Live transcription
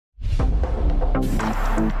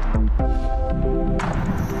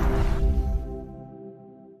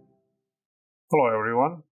Hello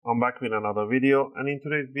everyone, I'm back with another video, and in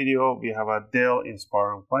today's video we have a Dell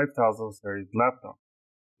Inspiron 5000 series laptop.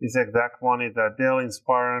 This exact one is a Dell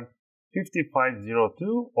Inspiron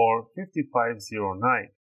 5502 or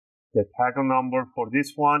 5509. The tag number for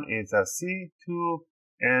this one is a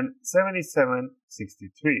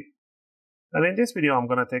C2N7763. And in this video I'm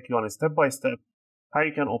going to take you on a step-by-step how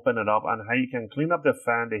you can open it up and how you can clean up the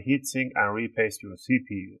fan, the heatsink, and repaste your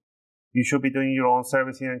CPU. You should be doing your own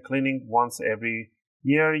servicing and cleaning once every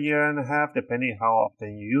year and a half, depending how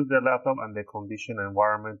often you use the laptop and the condition and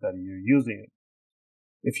environment that you're using it.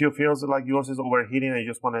 If you feel like yours is overheating and you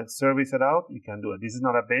just want to service it out, you can do it. This is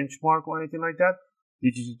not a benchmark or anything like that.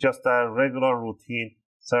 This is just a regular routine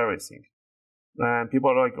servicing. And people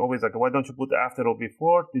are always like, why don't you put after or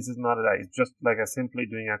before? This is not that. It's just like simply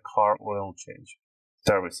doing a car oil change,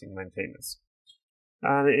 servicing, maintenance.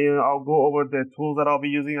 And I'll go over the tools that I'll be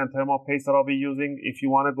using and thermal paste that I'll be using. If you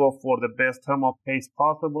want to go for the best thermal paste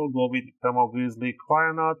possible, go with Thermal Grizzly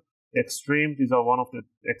Cryonaut Extreme. These are one of the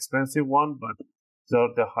expensive ones, but they're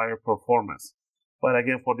the higher performance. But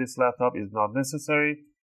again, for this laptop, it's not necessary.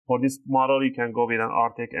 For this model, you can go with an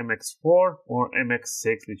Arctic MX4 or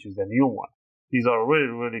MX6, which is the new one. These are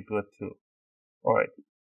really good too. Alright.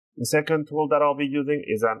 The second tool that I'll be using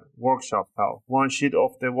is a workshop towel. One sheet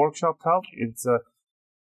of the workshop towel. It's a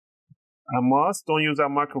must. Don't use a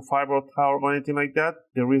microfiber towel or anything like that.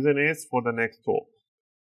 The reason is for the next tool.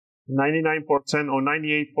 99% or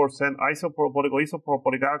 98% isopropylic or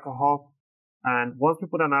isopropylic alcohol. And once you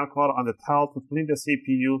put an alcohol on the towel to clean the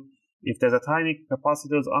CPU, if there's a tiny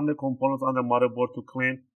capacitors on the components on the motherboard to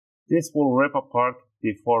clean, this will rip apart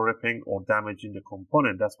before ripping or damaging the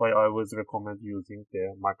component. That's why I always recommend using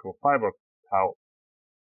the microfiber towel.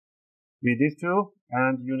 With this tool,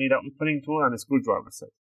 and you need an opening tool and a screwdriver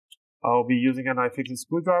set. I'll be using an iFixit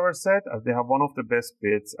screwdriver set as they have one of the best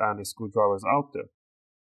bits and screwdrivers out there.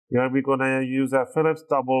 Here we're going to use a Phillips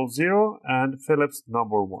 00 and Phillips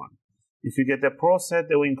number 1. If you get the Pro set,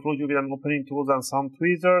 they will include you with an opening tools and some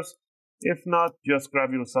tweezers. If not, just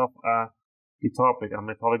grab yourself a guitar pick. And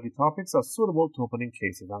metallic guitar picks are suitable to opening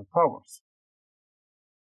cases and covers.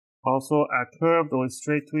 Also, a curved or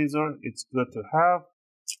straight tweezer, it's good to have.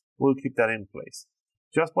 We'll keep that in place.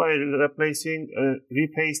 Just by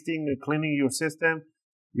repasting, cleaning your system,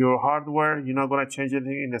 your hardware, you're not going to change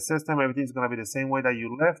anything in the system. Everything's going to be the same way that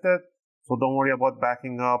you left it. So don't worry about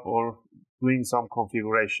backing up or doing some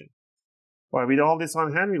configuration. All right, with all this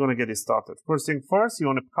on hand, we're going to get it started. First thing first, you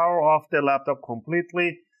want to power off the laptop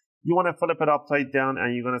completely. You want to flip it upside down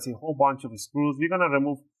and you're going to see a whole bunch of screws. We're going to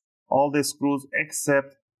remove all the screws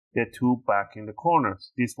except the two back in the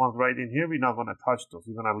corners. These ones right in here, we're not going to touch those.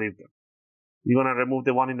 We're going to leave them. You're going to remove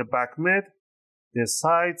the one in the back mid, the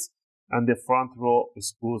sides, and the front row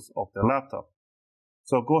screws of the laptop.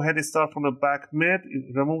 So go ahead and start from the back mid,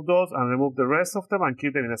 remove those, and remove the rest of them, and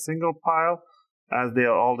keep them in a single pile as they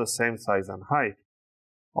are all the same size and height.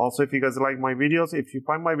 Also, if you guys like my videos, if you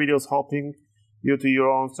find my videos helping you to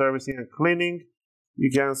your own servicing and cleaning,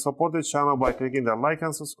 you can support the channel by clicking the like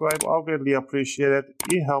and subscribe. I'll greatly appreciate it.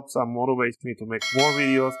 It helps and motivates me to make more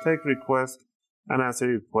videos, take requests, and answer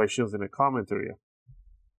your questions in the comment area.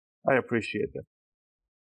 I appreciate that.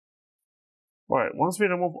 Alright, once we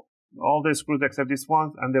remove all the screws except this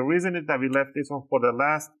one, and the reason is that we left this one for the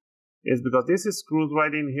last is because this is screws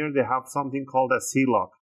right in here. They have something called a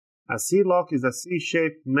C-lock. A C-lock is a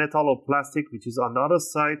C-shaped metal or plastic which is on the other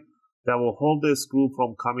side that will hold the screw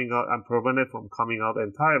from coming out and prevent it from coming out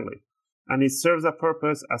entirely. And it serves a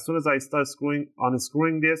purpose. As soon as I start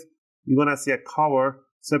unscrewing this, you're going to see a cover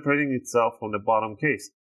separating itself from the bottom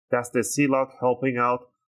case. That's the C-lock helping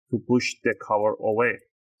out to push the cover away.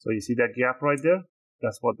 So you see that gap right there?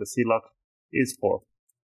 That's what the C-lock is for.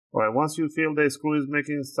 Alright, once you feel the screw is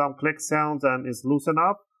making some click sounds and is loosened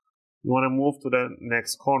up, you want to move to the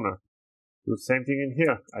next corner. Do the same thing in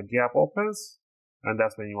here. A gap opens, and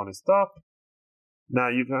that's when you want to stop. Now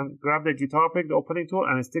you can grab the guitar pick, the opening tool,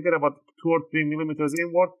 and stick it about 2 or 3 millimeters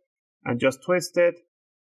inward, and just twist it.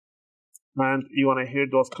 And you want to hear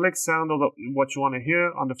those click sounds, what you want to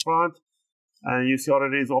hear on the front. And you see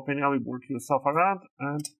already it's opening up, you work yourself around,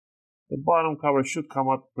 and the bottom cover should come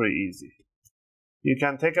out pretty easy. You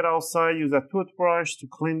can take it outside, use a toothbrush to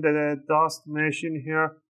clean the dust mesh in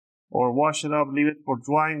here, or wash it up, leave it for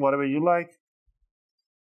drying, whatever you like.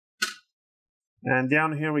 And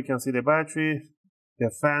down here we can see the battery. The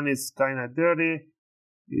fan is kind of dirty,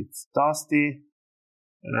 it's dusty,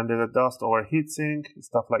 and then there's a dust over heatsink,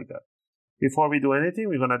 stuff like that. Before we do anything,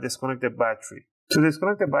 we're going to disconnect the battery. To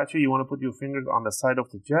disconnect the battery, you want to put your fingers on the side of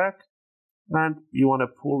the jack, and you want to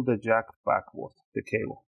pull the jack backward, the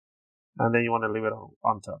cable. And then you want to leave it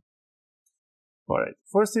on top. Alright,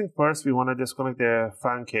 first thing first, we want to disconnect the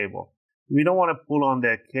fan cable. We don't want to pull on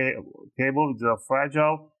the cable, it's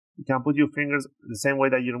fragile. You can put your fingers the same way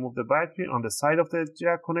that you remove the battery on the side of the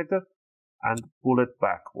jack connector and pull it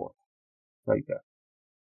backward, like that.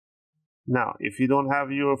 Now, if you don't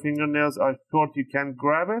have your fingernails are short, you can't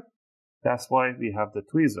grab it. That's why we have the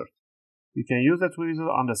tweezers. You can use the tweezers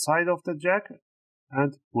on the side of the jack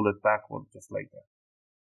and pull it backward, just like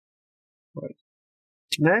that. Right.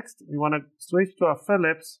 Next, we want to switch to a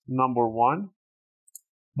Phillips number 1.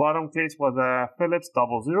 Bottom case was a Phillips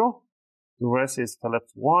 00. The rest is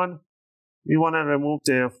Phillips 1. We want to remove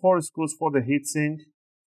the 4 screws for the heatsink.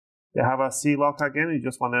 They have a C-lock again. You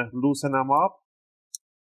just want to loosen them up.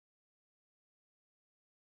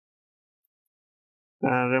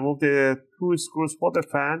 And remove the 2 screws for the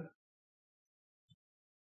fan.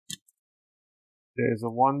 There's a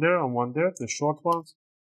one there and one there, the short ones.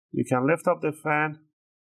 You can lift up the fan,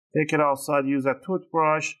 take it outside, use a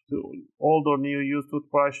toothbrush, old or new used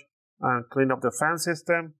toothbrush, and clean up the fan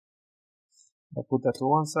system. I'll put that to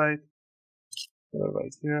one side, put it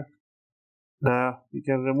right here. Now you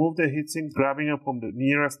can remove the heatsink, grabbing it from the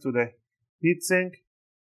nearest to the heatsink,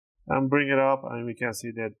 and bring it up, and we can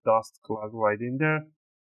see the dust clog right in there.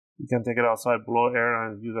 You can take it outside, blow air,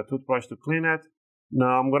 and use a toothbrush to clean it.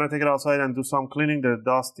 Now I'm going to take it outside and do some cleaning, the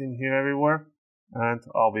dust in here everywhere, and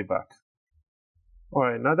I'll be back.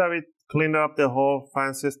 Alright, now that we cleaned up the whole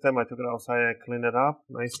fan system, I took it outside and cleaned it up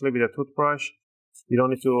nicely with a toothbrush. You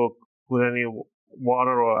don't need to put any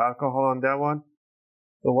water or alcohol on that one.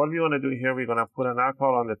 So what we want to do here, we're going to put an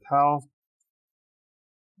alcohol on the towel,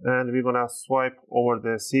 and we're going to swipe over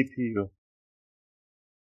the CPU.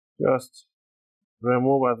 Just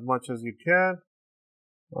remove as much as you can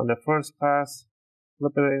on the first pass.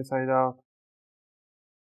 Flip it inside out.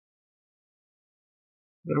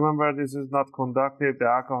 Remember, this is not conductive. The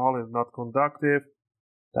alcohol is not conductive.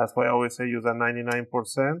 That's why I always say use a 99%.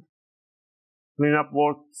 Clean up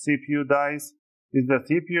both CPU dies. This is the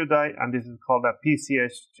CPU die, and this is called a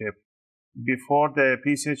PCH chip. Before, the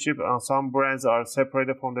PCH chip on some brands are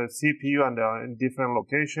separated from the CPU and they are in different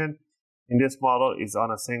location. In this model, it's on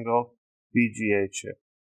a single VGA chip.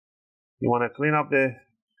 You want to clean up the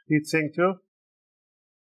heatsink too.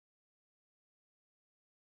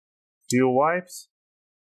 Few wipes,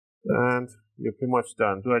 and you're pretty much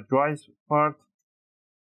done. Do a dry part.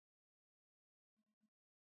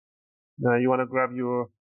 Now you want to grab your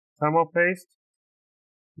thermal paste.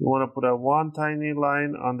 You want to put a one tiny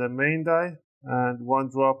line on the main die and one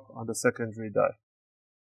drop on the secondary die.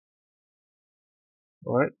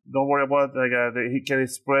 Alright, don't worry about it can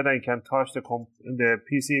spread and you can touch the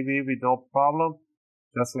PCB with no problem.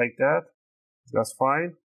 Just like that. That's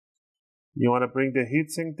fine. You want to bring the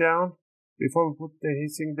heatsink down. Before we put the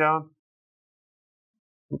heatsink down,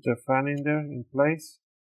 put the fan in there in place.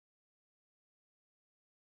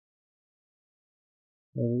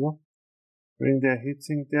 There we go. Bring the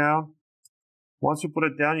heatsink down. Once you put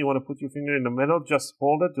it down, you want to put your finger in the middle. Just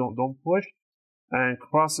hold it, don't push. And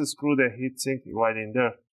cross screw the heatsink right in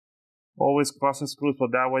there. Always cross screw so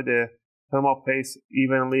that way the thermal paste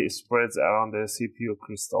evenly spreads around the CPU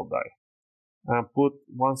crystal die. And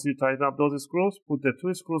once you tighten up those screws, put the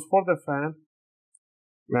 2 screws for the fan.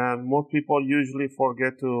 And most people usually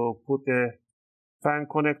forget to put the fan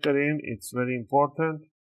connector in. It's very important.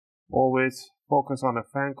 Always focus on the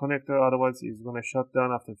fan connector, otherwise it's going to shut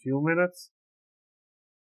down after a few minutes.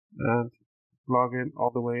 And plug it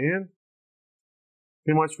all the way in.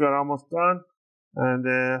 Pretty much we are almost done.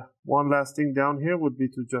 And one last thing down here would be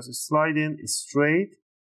to just slide in straight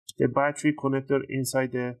the battery connector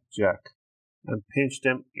inside the jack and pinch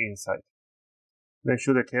them inside. Make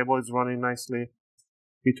sure the cable is running nicely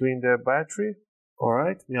between the battery.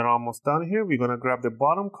 Alright, we are almost done here. We're going to grab the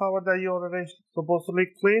bottom cover that you already supposedly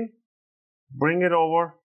clean. Bring it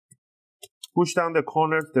over. Push down the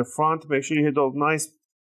corners, the front. Make sure you hit those nice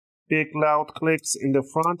big loud clicks in the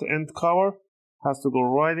front end cover. Has to go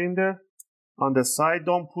right in there. On the side,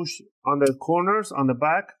 don't push on the corners, on the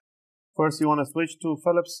back. First, you want to switch to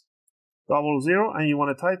Phillips 00 and you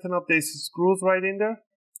want to tighten up these screws right in there.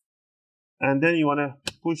 And then you want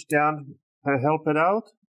to push down and help it out.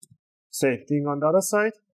 Same thing on the other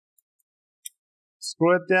side.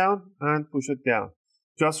 Screw it down and push it down.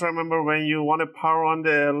 Just remember, when you want to power on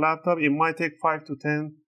the laptop, it might take 5 to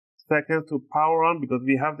 10 seconds to power on because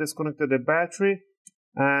we have disconnected the battery,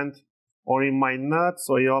 or it might not,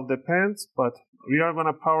 so it all depends, but we are going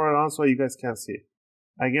to power it on so you guys can see.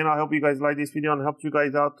 Again, I hope you guys like this video and helped you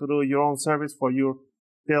guys out to do your own service for your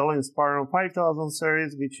Dell Inspiron 5000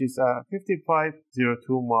 series, which is a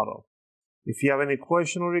 5502 model. If you have any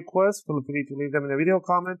question or requests, feel free to leave them in the video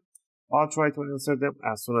comment. I'll try to answer them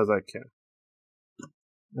as soon as I can.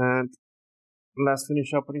 And let's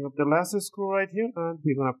finish up putting up the last screw right here, and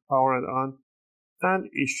we're gonna power it on, and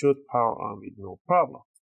it should power on with no problem.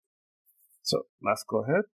 So let's go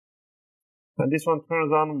ahead. And this one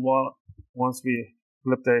turns on once we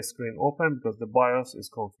flip the screen open, because the BIOS is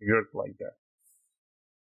configured like that.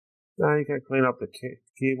 Now you can clean up the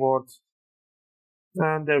keyboard,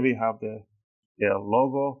 and there we have the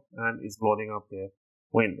logo, and it's loading up the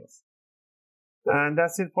Windows. And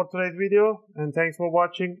that's it for today's video, and thanks for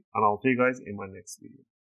watching, and I'll see you guys in my next video.